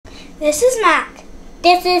This is Mac.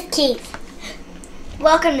 This is Keith.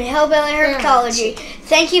 Welcome to Hillbilly Herpetology.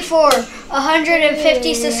 Thank you for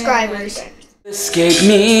 150 subscribers. Escape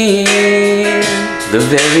me the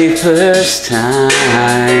very first time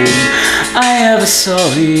I ever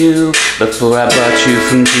saw you, before I brought you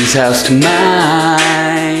from Keith's house to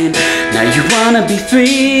mine. Now you wanna be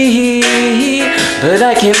free, but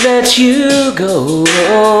I can't let you go,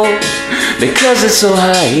 because it's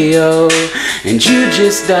Ohio and you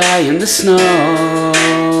just die in the snow.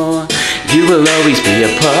 You will always be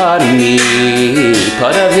a part of me,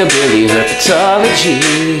 part of your Billy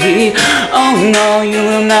Herpetology. Oh no, you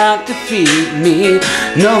will not defeat me,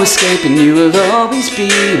 no escaping, you will always be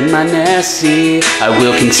my Nessie. I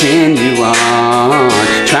will continue on,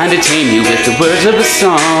 trying to tame you with the words of a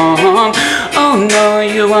song. Oh no,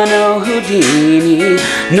 you are no Houdini,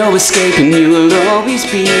 no escaping, you will always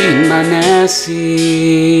be my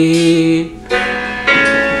Nessie.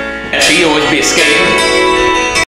 Nessie, you always be escaping.